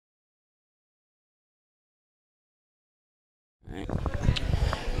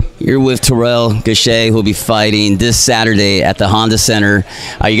You're with Terrell Gausha, who will be fighting this Saturday at the Honda Center.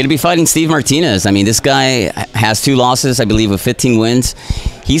 You're going to be fighting Steve Martinez. I mean, this guy has 2 losses, I believe, with 15 wins.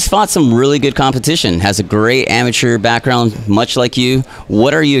 He's fought some really good competition, has a great amateur background, much like you.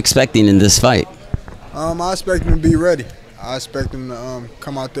 What are you expecting in this fight? I expect him to be ready. I expect him to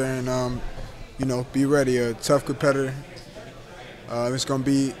come out there and, be ready. A tough competitor. It's going to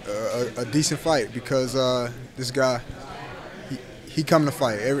be a decent fight because this guy, he come to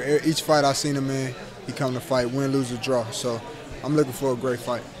fight. Each fight I've seen him in, he come to fight, win, lose, or draw. So I'm looking for a great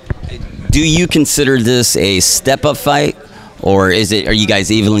fight. Do you consider this a step-up fight, or are you guys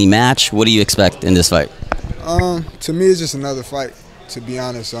evenly matched? What do you expect in this fight? To me, it's just another fight. To be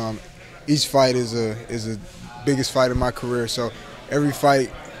honest, each fight is a biggest fight of my career. So every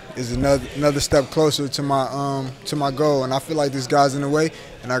fight is another step closer to my goal, and I feel like this guy's in the way,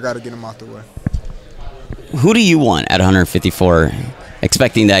 and I got to get him out the way. Who do you want at 154,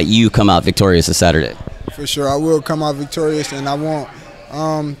 expecting that you come out victorious this Saturday? For sure, I will come out victorious, and I want,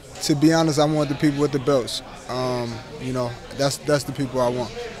 to be honest, I want the people with the belts. That's the people I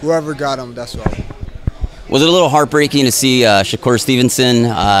want. Whoever got them, that's what I want. Was it a little heartbreaking to see Shakur Stevenson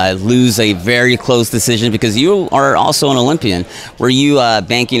lose a very close decision, because you are also an Olympian? Were you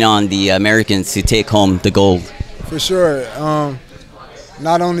banking on the Americans to take home the gold? For sure.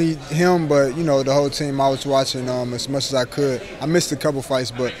 Not only him, but the whole team. I was watching as much as I could. I missed a couple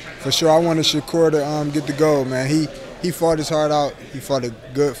fights, but for sure I wanted Shakur to get the gold. Man, he fought his heart out. He fought a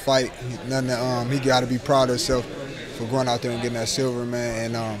good fight. He got to be proud of himself for going out there and getting that silver,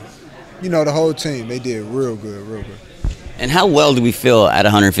 man. And the whole team, they did real good, real good. And how well do we feel at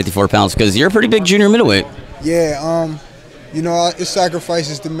 154 pounds? Because you're a pretty big junior middleweight. Yeah, it's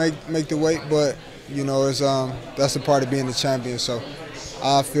sacrifices to make the weight, but that's a part of being the champion. So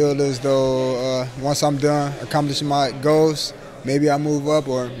I feel as though once I'm done accomplishing my goals, maybe I move up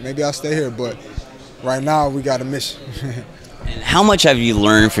or maybe I'll stay here. But right now, we got a mission. And how much have you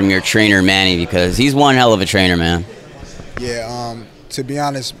learned from your trainer, Manny? Because he's one hell of a trainer, man. Yeah, to be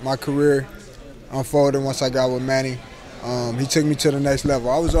honest, my career unfolded once I got with Manny. He took me to the next level.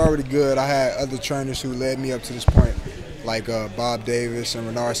 I was already good. I had other trainers who led me up to this point, like Bob Davis and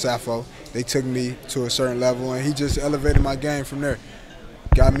Renard Sappho. They took me to a certain level, and he just elevated my game from there.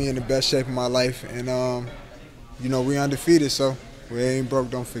 Got me in the best shape of my life, and we undefeated, so we ain't broke,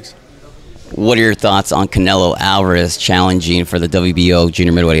 don't fix it. What are your thoughts on Canelo Alvarez challenging for the WBO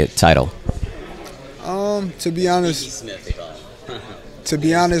junior middleweight title? To be honest,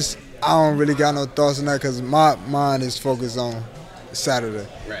 I don't really got no thoughts on that because my mind is focused on Saturday.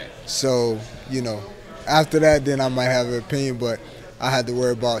 Right. So after that, then I might have an opinion, but I had to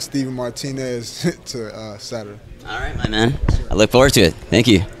worry about Steven Martinez to Saturday. All right, my man. I look forward to it. Thank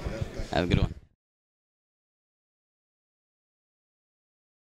you. Have a good one.